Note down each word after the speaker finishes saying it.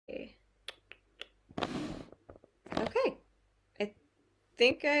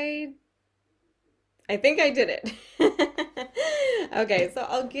I think I did it. Okay, so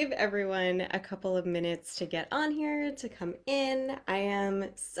I'll give everyone a couple of minutes to get on here, to come in. I am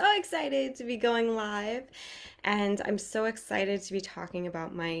so excited to be going live, and I'm so excited to be talking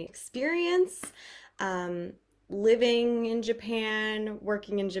about my experience um, living in Japan,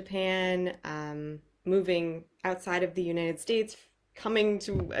 working in Japan, moving outside of the United States, coming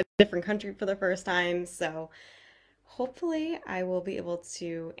to a different country for the first time. So hopefully, I will be able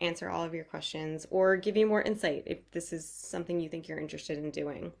to answer all of your questions or give you more insight if this is something you think you're interested in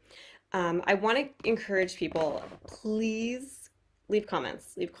doing. I want to encourage people, please leave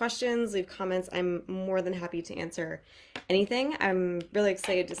comments, leave questions, leave comments. I'm more than happy to answer anything. I'm really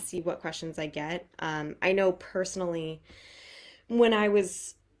excited to see what questions I get. I know personally, when I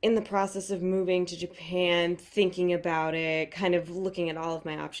was in the process of moving to Japan, thinking about it, kind of looking at all of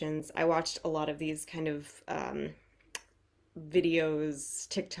my options, I watched a lot of these kind of videos,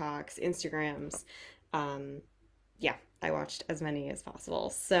 TikToks, Instagrams. Um, yeah, I watched as many as possible.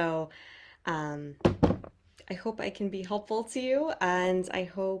 So um, I hope I can be helpful to you, and I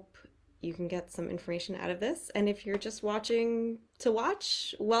hope you can get some information out of this. And if you're just watching to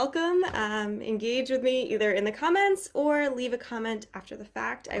watch, welcome. Engage with me either in the comments or leave a comment after the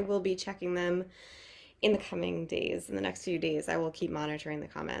fact. I will be checking them in the coming days. In the next few days, I will keep monitoring the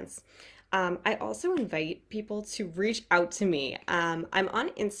comments. I also invite people to reach out to me. I'm on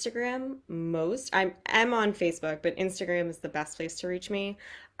Instagram most. I'm on Facebook, but Instagram is the best place to reach me.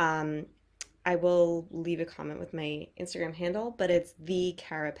 Um, I will leave a comment with my Instagram handle, but it's the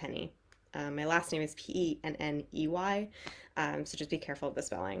Cara Penny. My last name is Penney, so just be careful of the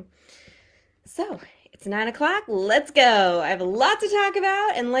spelling. So it's 9 o'clock. Let's go. I have a lot to talk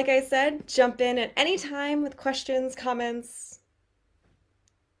about, and like I said, jump in at any time with questions, comments.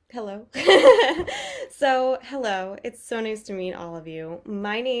 Hello. So, hello. It's so nice to meet all of you.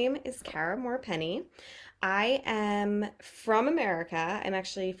 My name is Cara Moore Penny. I am from America. I'm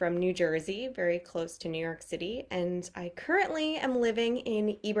actually from New Jersey, very close to New York City, and I currently am living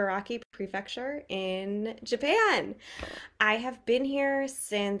in Ibaraki Prefecture in Japan. I have been here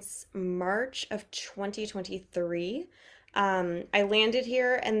since March of 2023. I landed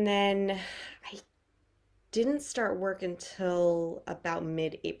here and then I didn't start work until about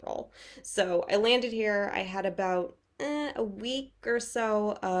mid-April. So I landed here. I had about a week or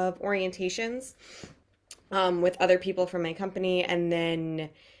so of orientations with other people from my company, and then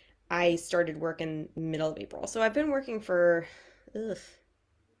I started work in middle of April. So I've been working for ugh,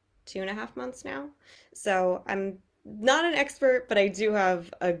 2.5 months now. So I'm not an expert, but I do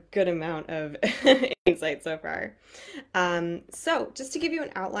have a good amount of insight so far. So just to give you an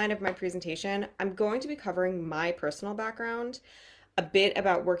outline of my presentation, I'm going to be covering my personal background, a bit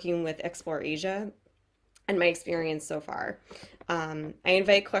about working with Xplore Asia, and my experience so far. I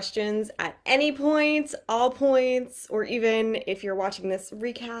invite questions at any point, all points, or even if you're watching this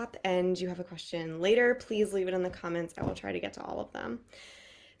recap and you have a question later, please leave it in the comments. I will try to get to all of them.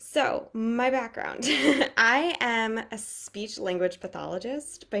 So, my background. I am a speech language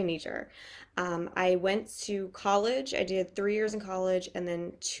pathologist by nature. I went to college. I did 3 years in college and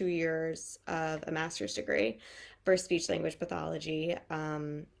then 2 years of a master's degree for speech language pathology.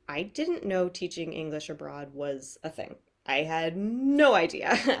 I didn't know teaching English abroad was a thing. I had no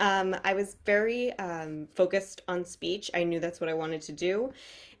idea. I was very focused on speech. I knew that's what I wanted to do,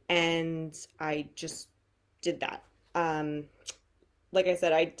 and I just did that. Like I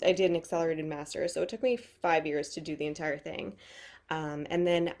said, I did an accelerated master, so it took me 5 years to do the entire thing. And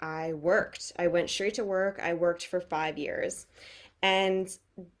then I worked. I went straight to work. I worked for 5 years. And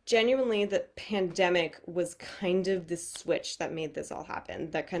genuinely, the pandemic was kind of the switch that made this all happen,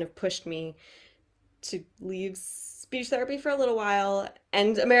 that kind of pushed me to leave speech therapy for a little while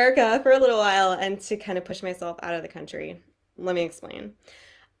and America for a little while and to kind of push myself out of the country. Let me explain.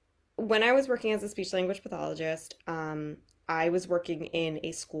 When I was working as a speech language pathologist, I was working in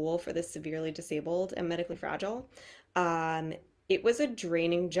a school for the severely disabled and medically fragile. Um, it was a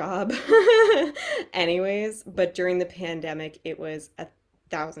draining job anyways, but during the pandemic, it was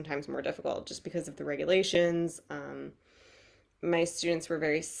 1,000 times more difficult just because of the regulations. My students were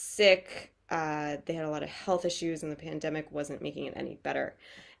very sick. They had a lot of health issues, and the pandemic wasn't making it any better.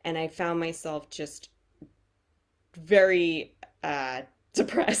 And I found myself just very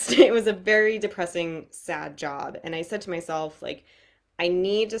depressed. It was a very depressing, sad job. And I said to myself, like, I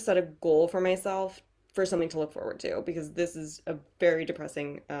need to set a goal for myself for something to look forward to because this is a very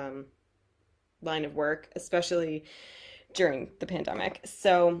depressing line of work, especially during the pandemic.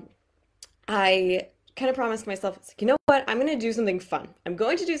 So I kind of promised myself, it's like, you know what? I'm going to do something fun. I'm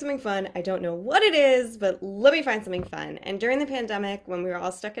going to do something fun. I don't know what it is, but let me find something fun. And during the pandemic, when we were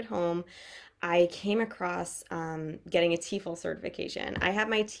all stuck at home, I came across getting a TEFL certification. I have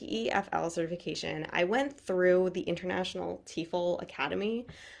my TEFL certification. I went through the International TEFL Academy.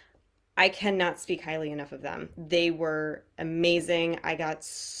 I cannot speak highly enough of them. They were amazing. I got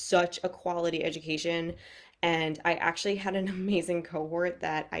such a quality education, and I actually had an amazing cohort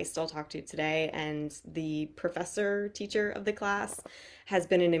that I still talk to today. And the professor teacher of the class has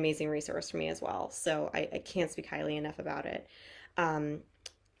been an amazing resource for me as well. So I can't speak highly enough about it. Um,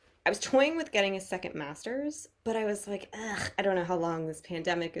 I was toying with getting a second master's, but I was like, ugh, I don't know how long this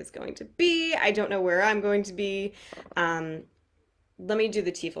pandemic is going to be. I don't know where I'm going to be. Um, Let me do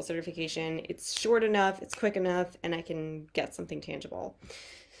the TEFL certification. It's short enough, it's quick enough, and I can get something tangible.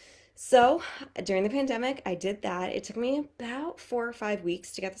 So during the pandemic, I did that. It took me about 4 or 5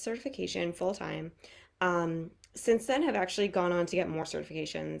 weeks to get the certification full time. Since then, I've actually gone on to get more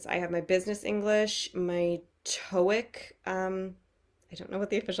certifications. I have my business English, my TOEIC. I don't know what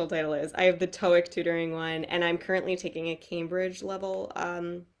the official title is. I have the TOEIC tutoring one, and I'm currently taking a Cambridge level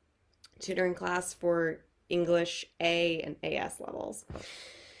tutoring class for English A and AS levels.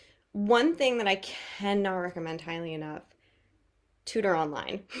 One thing that I cannot recommend highly enough, tutor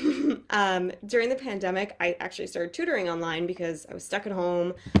online. During the pandemic, I actually started tutoring online because I was stuck at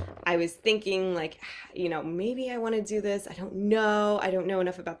home. I was thinking, like, maybe I want to do this. I don't know. I don't know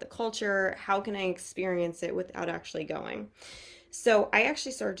enough about the culture. How can I experience it without actually going? So I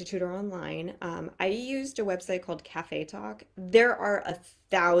actually started to tutor online. I used a website called Cafe Talk. There are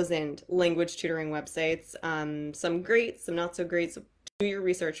 1,000 language tutoring websites, some great, some not so great. So do your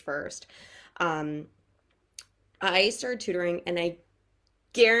research first. Um, I started tutoring, and I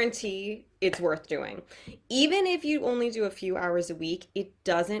guarantee it's worth doing. Even if you only do a few hours a week, it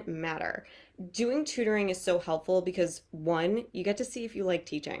doesn't matter. Doing tutoring is so helpful because one, you get to see if you like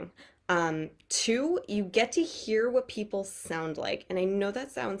teaching. Two, you get to hear what people sound like. And I know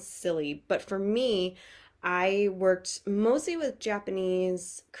that sounds silly, but for me, I worked mostly with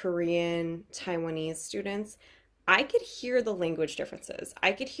Japanese, Korean, Taiwanese students. I could hear the language differences.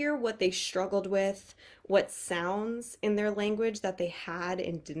 I could hear what they struggled with, what sounds in their language that they had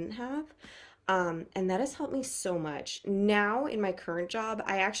and didn't have. And that has helped me so much. Now, in my current job,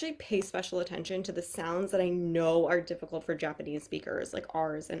 I actually pay special attention to the sounds that I know are difficult for Japanese speakers, like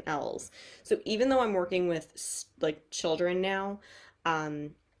R's and L's. So even though I'm working with like children now, um,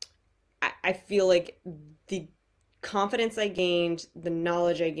 I feel like the confidence I gained, the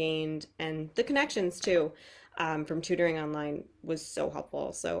knowledge I gained, and the connections too, from tutoring online was so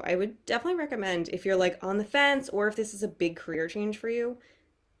helpful. So I would definitely recommend if you're like on the fence or if this is a big career change for you,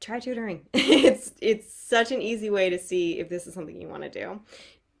 try tutoring. It's such an easy way to see if this is something you want to do.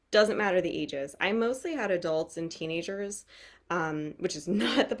 Doesn't matter the ages. I mostly had adults and teenagers, which is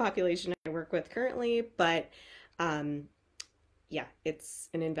not the population I work with currently, but um, yeah, it's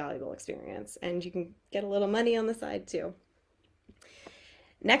an invaluable experience, and you can get a little money on the side too.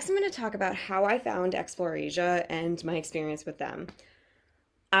 Next, I'm going to talk about how I found Xplore Asia and my experience with them.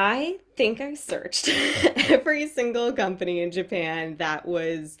 I think I searched every single company in Japan that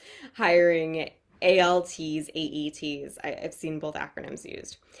was hiring ALTs, AETs. Have seen both acronyms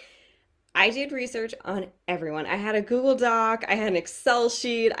used. I did research on everyone. I had a Google Doc, I had an Excel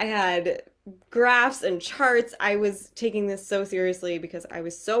sheet, I had graphs and charts. I was taking this so seriously because I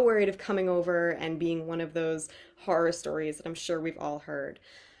was so worried of coming over and being one of those horror stories that I'm sure we've all heard.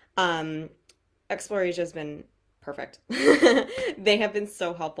 Um, Xplore has been perfect. They have been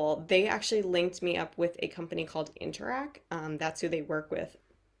so helpful. They actually linked me up with a company called Interac. That's who they work with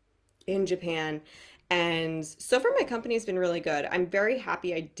in Japan. And so far, my company has been really good. I'm very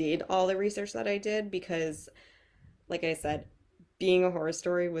happy I did all the research that I did because, like I said, being a horror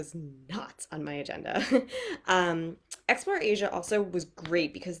story was not on my agenda. um, Xplore Asia also was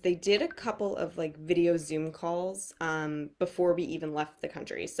great because they did a couple of like video Zoom calls before we even left the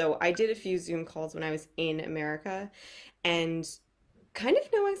country. So I did a few Zoom calls when I was in America, and kind of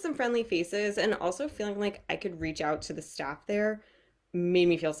knowing some friendly faces and also feeling like I could reach out to the staff there made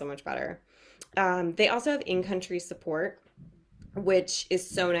me feel so much better. They also have in-country support, which is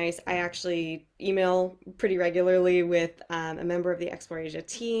so nice. I actually email pretty regularly with a member of the Xplore Asia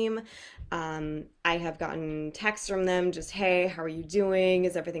team. I have gotten texts from them just, hey, how are you doing?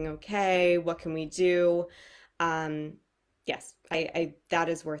 Is everything okay? What can we do? Yes, I that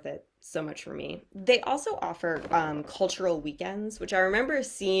is worth it so much for me. They also offer cultural weekends, which I remember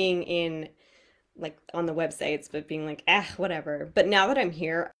seeing in like on the websites, but being like, whatever. But now that I'm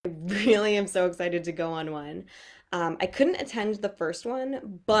here, I really am so excited to go on one. I couldn't attend the first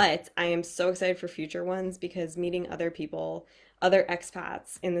one, but I am so excited for future ones because meeting other people, other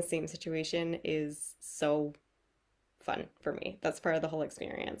expats in the same situation is so fun for me. That's part of the whole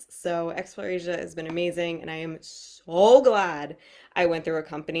experience. So Xplore Asia has been amazing, and I am so glad I went through a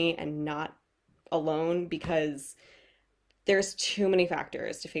company and not alone because there's too many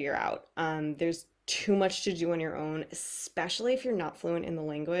factors to figure out. There's too much to do on your own, especially if you're not fluent in the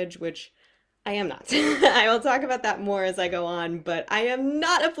language, which I am not. I will talk about that more as I go on, but I am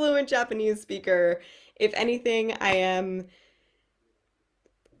not a fluent Japanese speaker. If anything, I am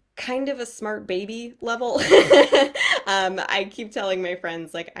kind of a smart baby level. I keep telling my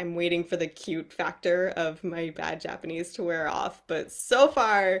friends, like, I'm waiting for the cute factor of my bad Japanese to wear off, but so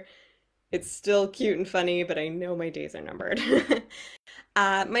far, it's still cute and funny, but I know my days are numbered.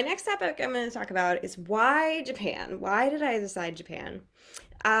 My next topic I'm going to talk about is why Japan? Why did I decide Japan?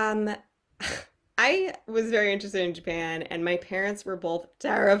 Um, I was very interested in Japan, and my parents were both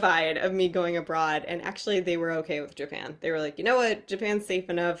terrified of me going abroad. And actually, they were okay with Japan. They were like, you know what? Japan's safe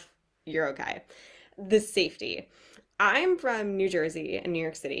enough. You're okay. The safety. I'm from New Jersey and New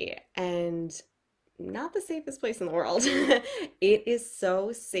York City, and not the safest place in the world. It is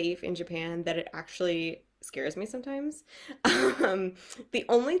so safe in Japan that it actually scares me sometimes. Um, the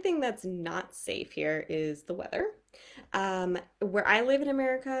only thing that's not safe here is the weather. Where I live in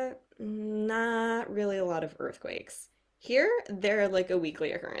America, not really a lot of earthquakes. Here, they're like a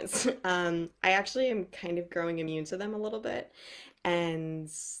weekly occurrence. I actually am kind of growing immune to them a little bit, and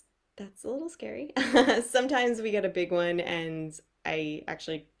that's a little scary. Sometimes we get a big one, and I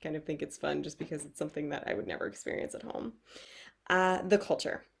actually kind of think it's fun just because it's something that I would never experience at home. The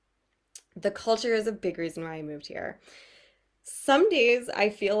culture. The culture is a big reason why I moved here. Some days I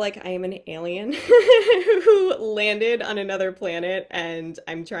feel like I am an alien who landed on another planet and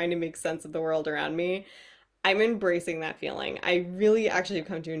I'm trying to make sense of the world around me. I'm embracing that feeling. I really actually have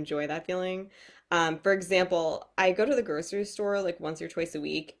come to enjoy that feeling. For example, I go to the grocery store like once or twice a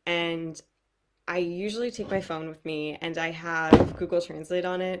week, and I usually take my phone with me and I have Google Translate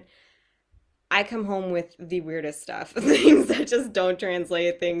on it. I come home with the weirdest stuff, things that just don't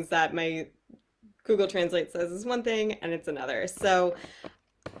translate, things that my Google Translate says is one thing and it's another. So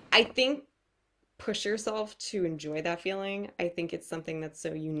I think push yourself to enjoy that feeling. I think it's something that's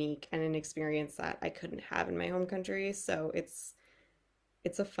so unique and an experience that I couldn't have in my home country. So it's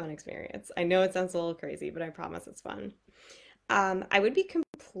a fun experience. I know it sounds a little crazy, but I promise it's fun. I would be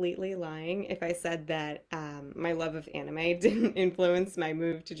completely lying if I said that my love of anime didn't influence my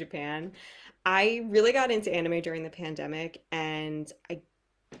move to Japan. I really got into anime during the pandemic, and I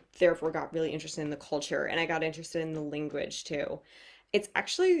therefore got really interested in the culture, and I got interested in the language too. It's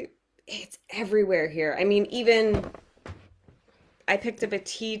actually it's everywhere here. I mean, even I picked up a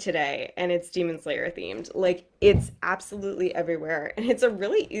tea today and it's Demon Slayer themed. Like it's absolutely everywhere. And it's a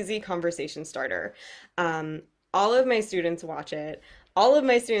really easy conversation starter. All of my students watch it. All of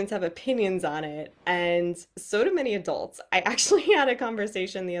my students have opinions on it, and so do many adults. I actually had a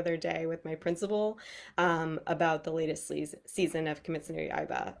conversation the other day with my principal about the latest season of Kimetsu no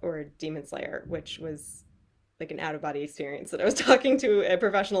Yaiba, or Demon Slayer, which was like an out-of-body experience that I was talking to a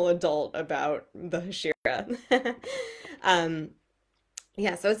professional adult about the Hashira. Um,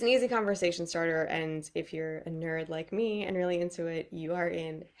 yeah, so it's an easy conversation starter, and if you're a nerd like me and really into it, you are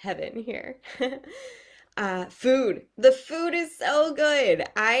in heaven here. Food. The food is so good.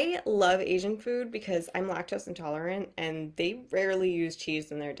 I love Asian food because I'm lactose intolerant and they rarely use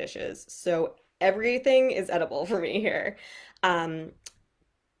cheese in their dishes. So everything is edible for me here. Um,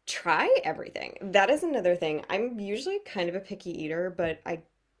 Try everything. That is another thing. I'm usually kind of a picky eater, but I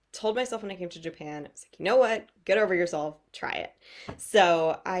told myself when I came to Japan, I was like, you know what? Get over yourself. Try it.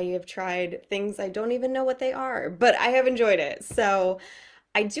 So I have tried things I don't even know what they are, but I have enjoyed it. So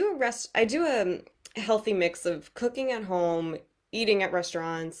I do a healthy mix of cooking at home, eating at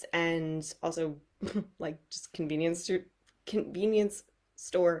restaurants, and also like just convenience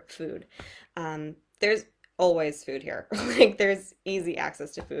store food. There's always food here. Like there's easy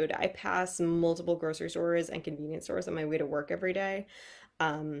access to food. I pass multiple grocery stores and convenience stores on my way to work every day.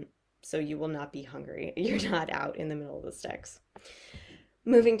 Um, so you will not be hungry. You're not out in the middle of the sticks.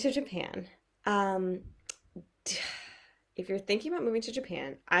 Moving to Japan. Um, if you're thinking about moving to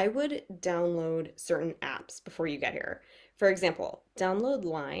Japan, I would download certain apps before you get here. For example, download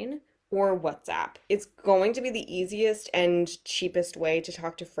Line or WhatsApp. It's going to be the easiest and cheapest way to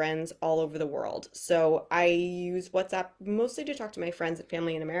talk to friends all over the world. So I use WhatsApp mostly to talk to my friends and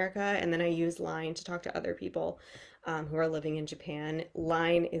family in America, and then I use Line to talk to other people who are living in Japan.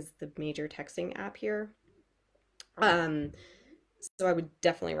 Line is the major texting app here. Um, so I would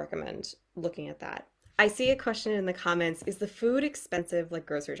definitely recommend looking at that. I see a question in the comments. Is the food expensive like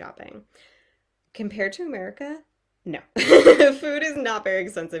grocery shopping? Compared to America, no. Food is not very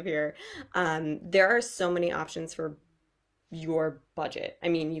expensive here. There are so many options for your budget. I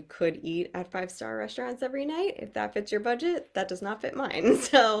mean, you could eat at five-star restaurants every night if that fits your budget. That does not fit mine.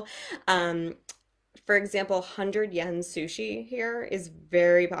 So, um, for example, 100 yen sushi here is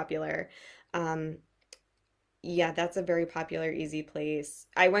very popular. Um, yeah, that's a very popular, easy place.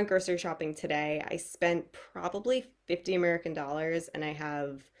 I went grocery shopping today. I spent probably 50 American dollars and I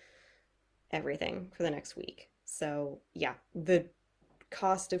have everything for the next week. So, yeah, the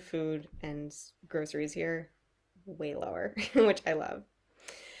cost of food and groceries here way lower, which I love.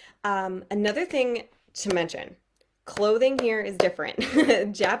 Another thing to mention, clothing here is different.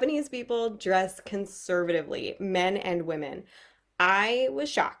 Japanese people dress conservatively, men and women. I was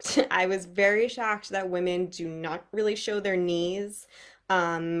shocked. I was very shocked that women do not really show their knees.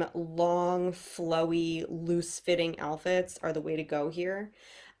 Long, flowy, loose-fitting outfits are the way to go here.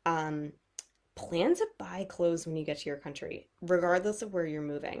 Um, Plan to buy clothes when you get to your country, regardless of where you're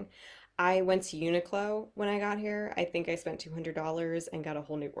moving. I went to Uniqlo when I got here. I think I spent $200 and got a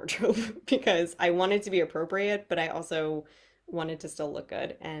whole new wardrobe because I wanted to be appropriate, but I also wanted to still look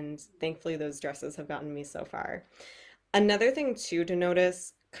good. And thankfully, those dresses have gotten me so far. Another thing, too, to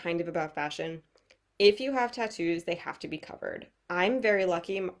notice kind of about fashion, if you have tattoos, they have to be covered. I'm very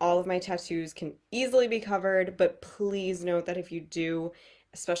lucky. All of my tattoos can easily be covered, but please note that if you do,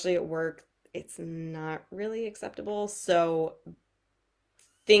 especially at work, it's not really acceptable. So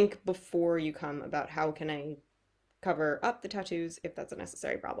think before you come about how can I cover up the tattoos if that's a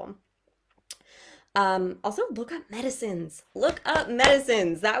necessary problem. Also look up medicines. Look up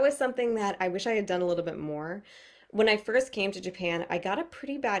medicines. That was something that I wish I had done a little bit more. When I first came to Japan, I got a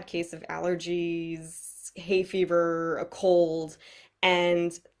pretty bad case of allergies, hay fever, a cold,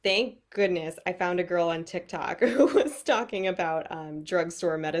 and thank goodness I found a girl on TikTok who was talking about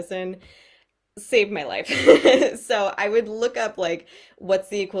drugstore medicine, saved my life. So I would look up like what's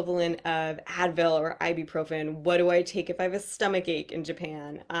the equivalent of Advil or ibuprofen? What do I take if I have a stomach ache in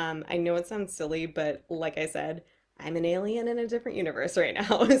Japan? I know it sounds silly, but like I said, I'm an alien in a different universe right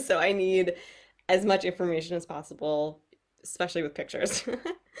now. So I need as much information as possible, especially with pictures.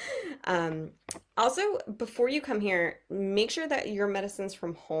 Um, Also, before you come here, make sure that your medicines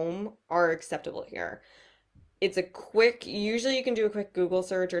from home are acceptable here. It's a quick, usually you can do a quick Google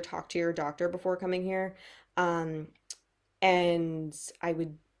search or talk to your doctor before coming here. Um, and I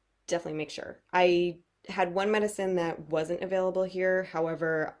would definitely make sure. I had one medicine that wasn't available here.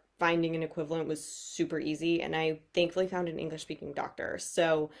 However, finding an equivalent was super easy, and I thankfully found an English speaking doctor.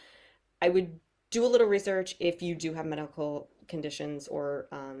 So I would do a little research if you do have medical conditions or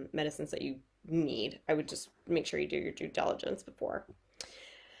medicines that you need. I would just make sure you do your due diligence before.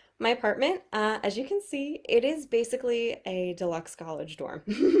 My apartment, as you can see, it is basically a deluxe college dorm.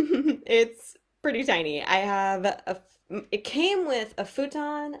 It's pretty tiny. It came with a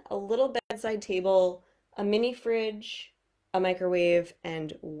futon, a little bedside table, a mini fridge, a microwave,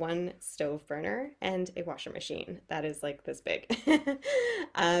 and one stove burner, and a washer machine that is like this big.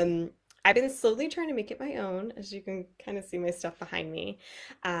 Um, I've been slowly trying to make it my own, as you can kind of see my stuff behind me.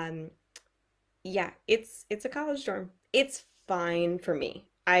 Um, yeah, it's a college dorm. It's fine for me.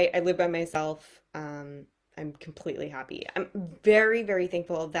 I live by myself. I'm completely happy. I'm very, very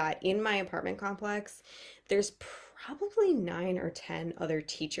thankful that in my apartment complex, there's probably 9 or 10 other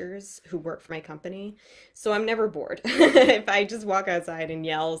teachers who work for my company. So I'm never bored. If I just walk outside and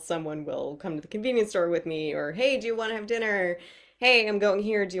yell, someone will come to the convenience store with me, or hey, do you want to have dinner? Hey, I'm going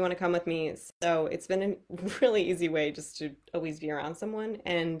here. Do you want to come with me? So it's been a really easy way just to always be around someone,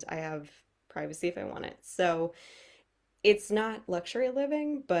 and I have privacy if I want it. So it's not luxury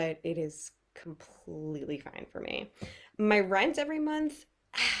living, but it is completely fine for me. My rent every month,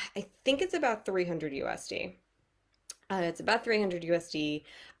 I think it's about 300 USD. It's about 300 USD.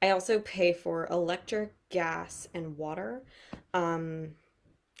 I also pay for electric, gas, and water. Um,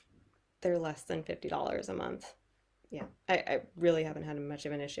 they're less than $50 a month. Yeah, I really haven't had much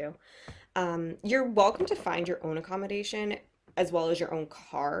of an issue. You're welcome to find your own accommodation as well as your own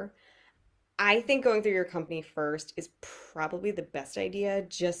car. I think going through your company first is probably the best idea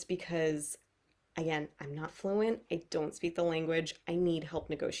just because, again, I'm not fluent. I don't speak the language. I need help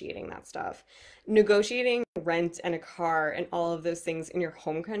negotiating that stuff. Negotiating rent and a car and all of those things in your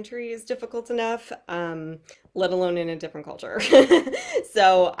home country is difficult enough, let alone in a different culture.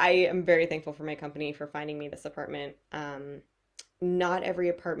 So I am very thankful for my company for finding me this apartment. Not every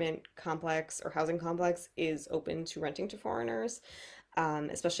apartment complex or housing complex is open to renting to foreigners,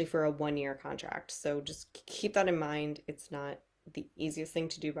 especially for a 1 year contract. So just keep that in mind. It's not the easiest thing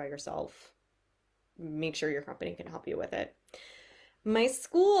to do by yourself make sure your company can help you with it. My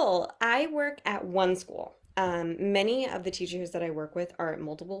school, I work at one school. Many of the teachers that I work with are at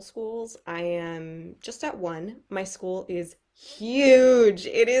multiple schools. I am just at one. My school is huge.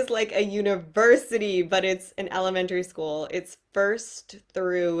 It is like a university, but it's an elementary school. It's first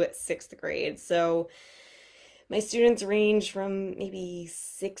through sixth grade. So my students range from maybe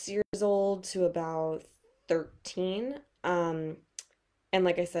 6 years old to about 13. And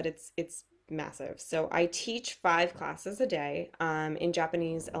like I said, it's massive. So I teach 5 classes a day. In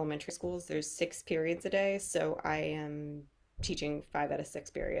Japanese elementary schools, there's 6 periods a day, so I am teaching 5 out of 6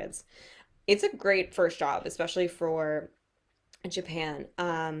 periods. It's a great first job, especially for Japan.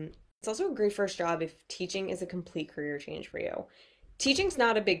 It's also a great first job if teaching is a complete career change for you. Teaching's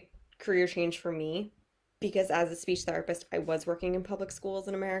not a big career change for me because as a speech therapist, I was working in public schools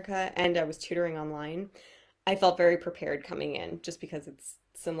in America and I was tutoring online. I felt very prepared coming in just because it's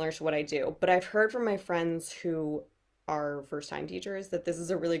similar to what I do. But I've heard from my friends who are first-time teachers that this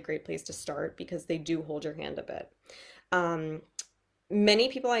is a really great place to start because they do hold your hand a bit. Um, Many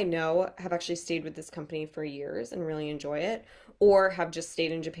people I know have actually stayed with this company for years and really enjoy it, or have just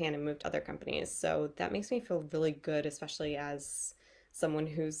stayed in Japan and moved to other companies. So that makes me feel really good, especially as someone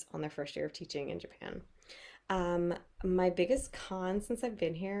who's on their first year of teaching in Japan. My biggest con since I've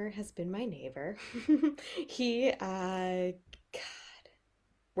been here has been my neighbor. God,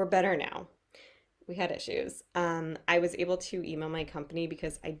 we're better now. We had issues. I was able to email my company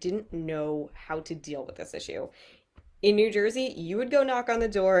because I didn't know how to deal with this issue. In New Jersey, you would go knock on the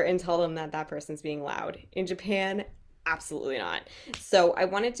door and tell them that that person's being loud. In Japan, absolutely not. So I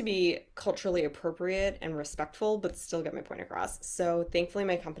wanted to be culturally appropriate and respectful, but still get my point across. So thankfully,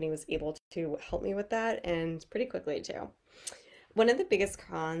 my company was able to help me with that and pretty quickly too. One of the biggest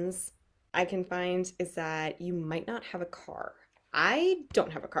cons I can find is that you might not have a car. I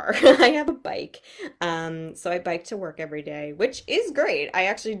don't have a car. I have a bike. So I bike to work every day, which is great. I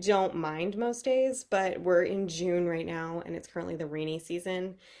actually don't mind most days, but we're in June right now and it's currently the rainy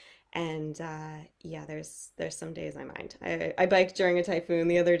season. And yeah, there's some days I mind. I biked during a typhoon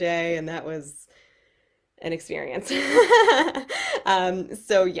the other day and that was an experience.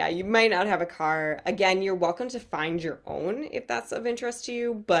 So yeah, you might not have a car. Again, you're welcome to find your own if that's of interest to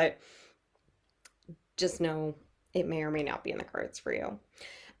you, but just know it may or may not be in the cards for you.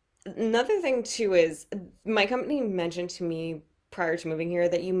 Another thing too is my company mentioned to me prior to moving here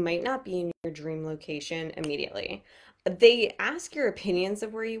that you might not be in your dream location immediately. They ask your opinions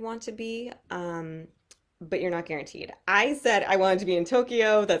of where you want to be, but you're not guaranteed. I said I wanted to be in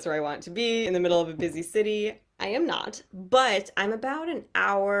Tokyo. That's where I want to be, in the middle of a busy city. I am not, but I'm about an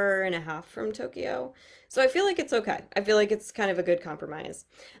hour and a half from Tokyo. So I feel like it's okay. I feel like it's kind of a good compromise.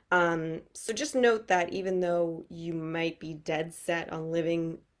 So just note that even though you might be dead set on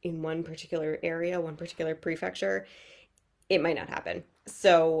living in one particular area, one particular prefecture, it might not happen.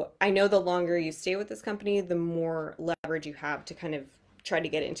 So I know the longer you stay with this company, the more leverage you have to kind of try to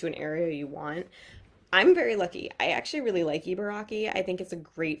get into an area you want. I'm very lucky. I actually really like Ibaraki. I think it's a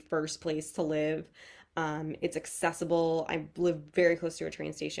great first place to live. It's accessible. I live very close to a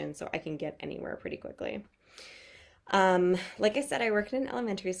train station, so I can get anywhere pretty quickly. Like I said, I worked in an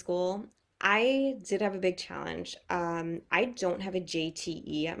elementary school. I did have a big challenge. I don't have a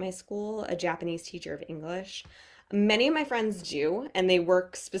JTE at my school, a Japanese teacher of English. Many of my friends do, and they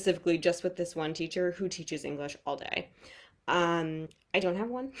work specifically just with this one teacher who teaches English all day. I don't have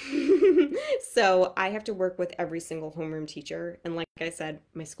one. So I have to work with every single homeroom teacher. And like I said,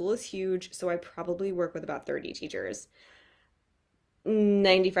 my school is huge, so I probably work with about 30 teachers.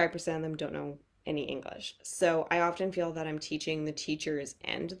 95% of them don't know any English. So I often feel that I'm teaching the teachers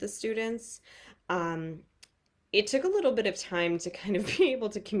and the students. It took a little bit of time to kind of be able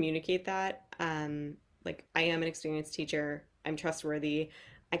to communicate that. Like I am an experienced teacher. I'm trustworthy.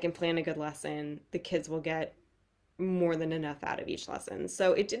 I can plan a good lesson. The kids will get more than enough out of each lesson.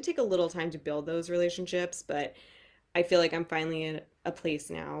 So it did take a little time to build those relationships, but I feel like I'm finally in a place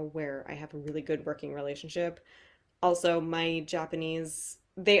now where I have a really good working relationship. Also, my Japanese,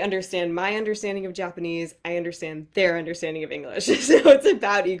 they understand my understanding of Japanese. I understand their understanding of English. So it's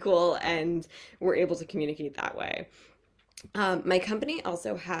about equal and we're able to communicate that way. My company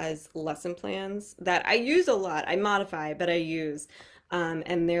also has lesson plans that I use a lot. I modify, but I use.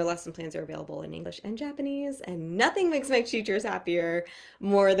 And their lesson plans are available in English and Japanese, and nothing makes my teachers happier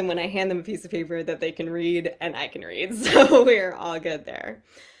more than when I hand them a piece of paper that they can read and I can read. So we're all good there.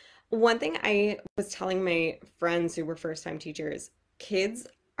 One thing I was telling my friends who were first-time teachers, kids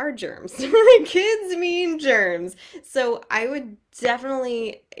are germs. Kids mean germs. So I would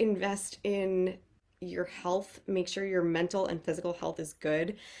definitely invest in your health, make sure your mental and physical health is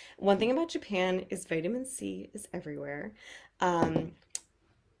good. One thing about Japan is vitamin C is everywhere. Um,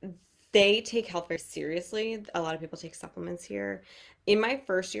 they take health very seriously. A lot of people take supplements here. In my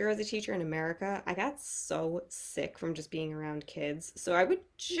first year as a teacher in America, I got so sick from just being around kids. So I would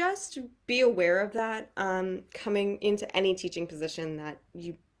just be aware of that coming into any teaching position that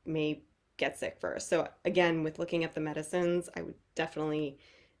you may get sick first. So again, with looking at the medicines, I would definitely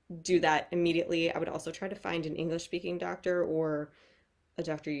do that immediately. I would also try to find an English speaking doctor or a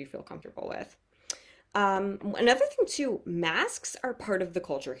doctor you feel comfortable with. Another thing too, masks are part of the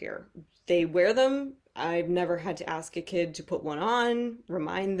culture here. They wear them. I've never had to ask a kid to put one on,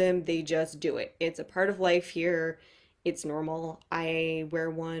 remind them, they just do it. It's a part of life here. It's normal. I wear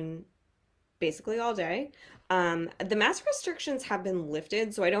one basically all day. The mask restrictions have been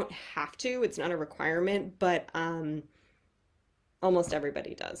lifted, so I don't have to. It's not a requirement, but almost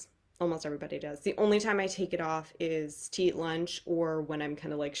everybody does. Almost everybody does. The only time I take it off is to eat lunch or when I'm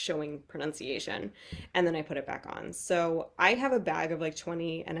kind of like showing pronunciation, and then I put it back on. So I have a bag of like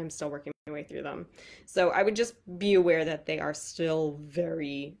 20 and I'm still working my way through them. So I would just be aware that they are still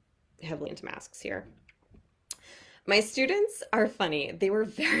very heavily into masks here. My students are funny. They were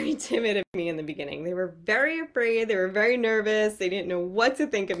very timid of me in the beginning. They were very afraid. They were very nervous. They didn't know what to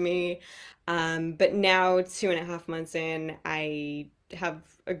think of me. But now, 2.5 months in, I have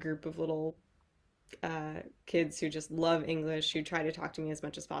a group of little kids who just love English, who try to talk to me as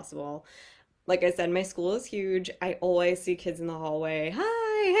much as possible. Like I said, my school is huge. I always see kids in the hallway.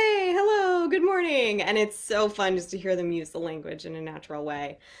 Hi, hey, hello, good morning. And it's so fun just to hear them use the language in a natural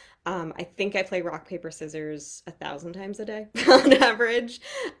way. I think I play rock, paper, scissors 1,000 times a day on average.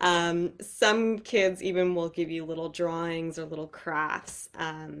 Some kids even will give you little drawings or little crafts.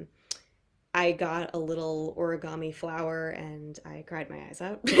 I got a little origami flower and I cried my eyes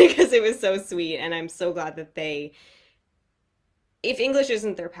out because it was so sweet. And I'm so glad that if English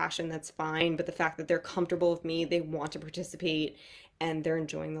isn't their passion, that's fine. But the fact that they're comfortable with me, they want to participate, and they're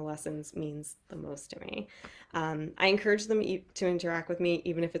enjoying the lessons means the most to me. I encourage them to interact with me,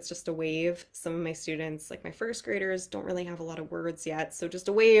 even if it's just a wave. Some of my students, like my first graders, don't really have a lot of words yet. So just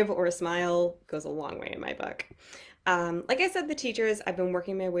a wave or a smile goes a long way in my book. Like I said, the teachers, I've been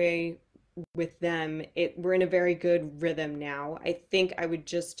working my way with them. We're in a very good rhythm now. I think I would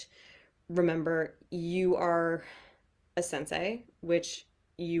just remember you are a sensei, which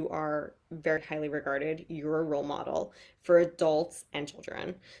you are very highly regarded. You're a role model for adults and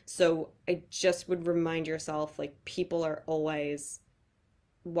children. So I just would remind yourself, like, people are always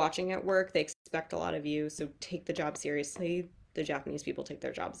watching at work. They expect a lot of you, so take the job seriously. The Japanese people take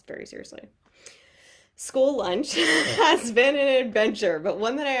their jobs very seriously. School lunch has been an adventure, but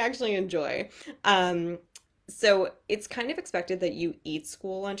one that I actually enjoy. So it's kind of expected that you eat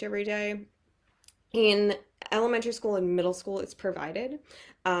school lunch every day. In elementary school and middle school, it's provided.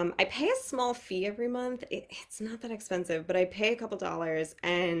 I pay a small fee every month. It's not that expensive, but I pay a couple dollars,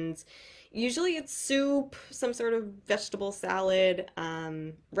 and usually it's soup, some sort of vegetable salad,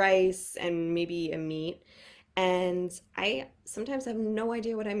 rice, and maybe a meat. And I sometimes have no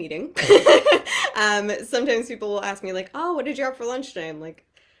idea what I'm eating. Sometimes people will ask me like, "Oh, what did you have for lunch today?" I'm like,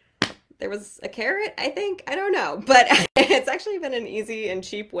 there was a carrot, I think. I don't know. But it's actually been an easy and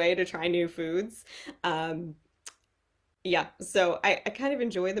cheap way to try new foods. Yeah, so I kind of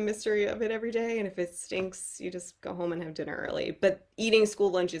enjoy the mystery of it every day. And if it stinks, you just go home and have dinner early. But eating school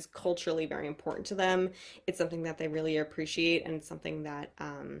lunch is culturally very important to them. It's something that they really appreciate, and it's something that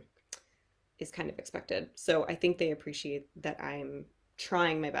is kind of expected. So I think they appreciate that I'm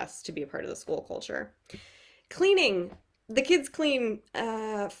trying my best to be a part of the school culture. Cleaning. The kids clean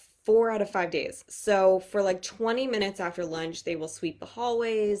 4 out of 5 days. So for like 20 minutes after lunch, they will sweep the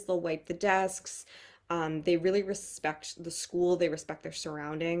hallways, they'll wipe the desks. They really respect the school, they respect their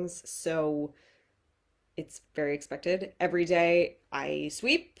surroundings. So it's very expected. Every day I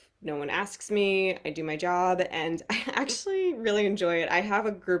sweep, no one asks me, I do my job, and I actually really enjoy it. I have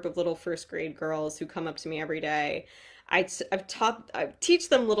a group of little first grade girls who come up to me every day. I teach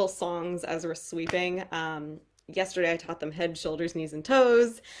them little songs as we're sweeping. Yesterday I taught them head, shoulders, knees, and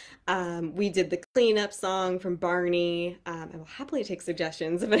toes. We did the cleanup song from Barney. I will happily take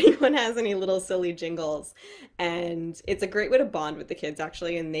suggestions if anyone has any little silly jingles. And it's a great way to bond with the kids,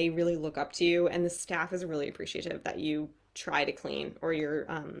 actually, and they really look up to you, and the staff is really appreciative that you try to clean, or you're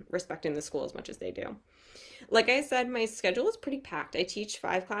respecting the school as much as they do. Like I said, my schedule is pretty packed. I teach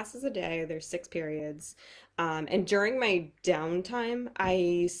 5 classes a day. There's 6 periods. And during my downtime,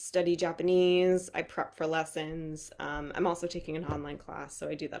 I study Japanese. I prep for lessons. I'm also taking an online class, so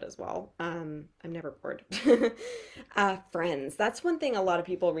I do that as well. I'm never bored. Friends. That's one thing a lot of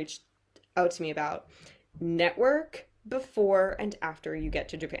people reach out to me about. Network before and after you get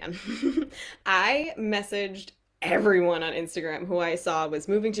to Japan. I messaged everyone on Instagram who I saw was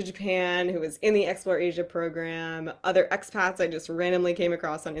moving to Japan, who was in the Xplore Asia program, other expats I just randomly came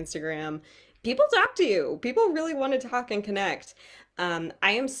across on Instagram. People talk to you. People really want to talk and connect. I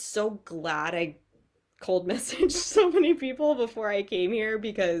am so glad I cold messaged so many people before I came here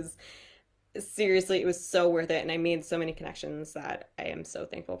because seriously, it was so worth it. And I made so many connections that I am so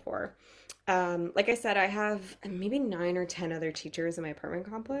thankful for. Like I said, I have maybe 9 or 10 other teachers in my apartment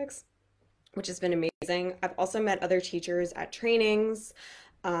complex, which has been amazing. I've also met other teachers at trainings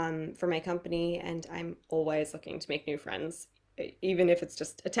for my company, and I'm always looking to make new friends, even if it's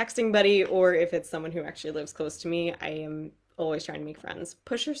just a texting buddy or if it's someone who actually lives close to me. I am always trying to make friends.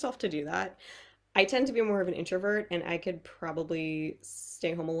 Push yourself to do that. I tend to be more of an introvert, and I could probably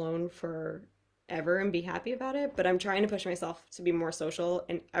stay home alone forever and be happy about it, but I'm trying to push myself to be more social,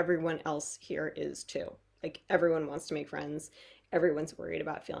 and everyone else here is too. Like, everyone wants to make friends. Everyone's worried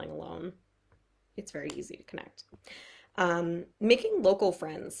about feeling alone. It's very easy to connect. Making local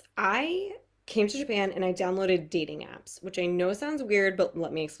friends. I came to Japan and I downloaded dating apps, which I know sounds weird, but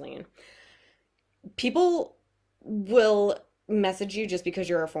let me explain. People will message you just because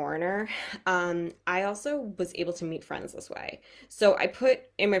you're a foreigner. I also was able to meet friends this way. So I put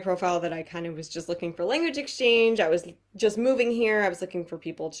in my profile that I kind of was just looking for language exchange. I was just moving here. I was looking for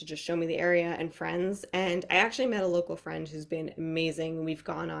people to just show me the area and friends. And I actually met a local friend who's been amazing. We've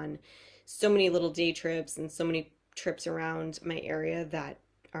gone on so many little day trips and so many trips around my area that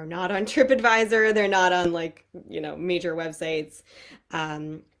are not on TripAdvisor. They're not on, like, major websites.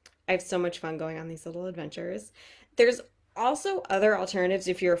 I have so much fun going on these little adventures. There's also other alternatives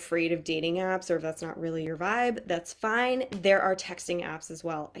if you're afraid of dating apps or if that's not really your vibe, that's fine. There are texting apps as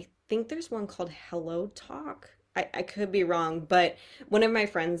well. I think there's one called Hello Talk. I could be wrong, but one of my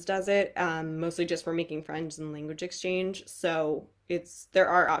friends does it, mostly just for making friends and language exchange. So there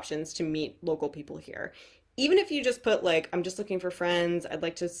are options to meet local people here. Even if you just put like, I'm just looking for friends, I'd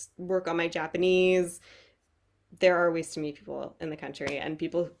like to work on my Japanese, there are ways to meet people in the country and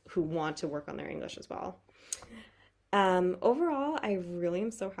people who want to work on their English as well. Overall, I really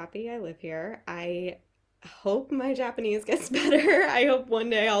am so happy I live here. I hope my Japanese gets better. I hope one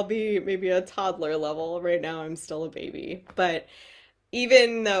day I'll be maybe a toddler level. Right now, I'm still a baby. But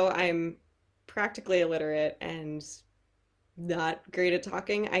even though I'm practically illiterate and not great at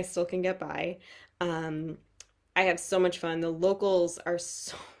talking, I still can get by. Um, I have so much fun. The locals are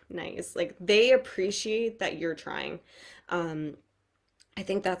so nice. Like, they appreciate that you're trying. Um, I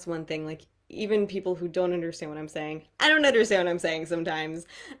think that's one thing. Like, even people who don't understand what I'm saying, I don't understand what I'm saying sometimes.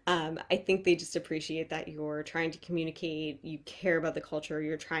 I think they just appreciate that you're trying to communicate, you care about the culture,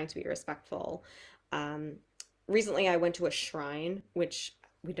 you're trying to be respectful. Um, Recently, I went to a shrine, which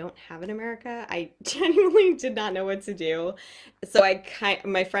we don't have in America. I genuinely did not know what to do. So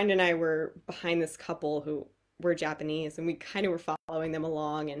my friend and I were behind this couple who were Japanese, and we kind of were following them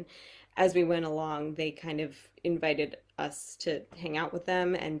along. And as we went along, they kind of invited us to hang out with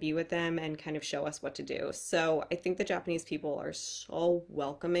them and be with them and kind of show us what to do. So I think the Japanese people are so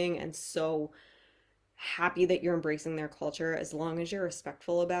welcoming and so happy that you're embracing their culture as long as you're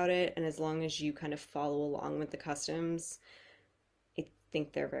respectful about it and as long as you kind of follow along with the customs. I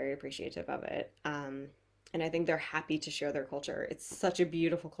think they're very appreciative of it. And I think they're happy to share their culture. It's such a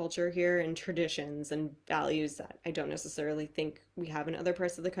beautiful culture here and traditions and values that I don't necessarily think we have in other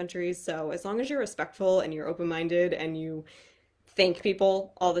parts of the country. So as long as you're respectful and you're open-minded and you thank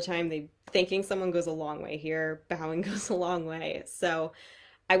people all the time, thanking someone goes a long way here. Bowing goes a long way. So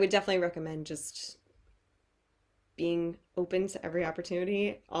I would definitely recommend just being open to every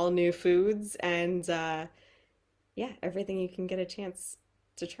opportunity, all new foods, and yeah, everything you can get a chance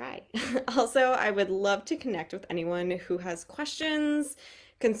to try. Also, I would love to connect with anyone who has questions,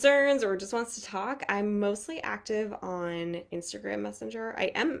 concerns, or just wants to talk. I'm mostly active on Instagram Messenger.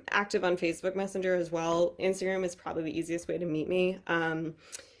 I am active on Facebook Messenger as well. Instagram is probably the easiest way to meet me.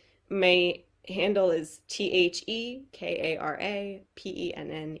 My handle is TheKarapenney.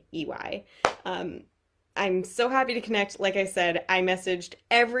 I'm so happy to connect. Like I said, I messaged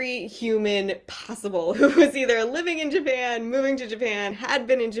every human possible who was either living in Japan, moving to Japan, had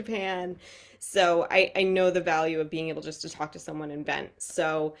been in Japan. So I know the value of being able just to talk to someone and vent.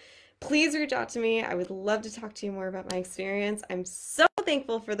 So please reach out to me. I would love to talk to you more about my experience. I'm so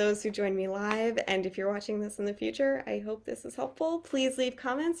thankful for those who joined me live. And if you're watching this in the future, I hope this is helpful. Please leave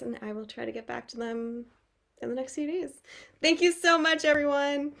comments and I will try to get back to them in the next few days. Thank you so much,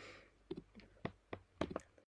 everyone.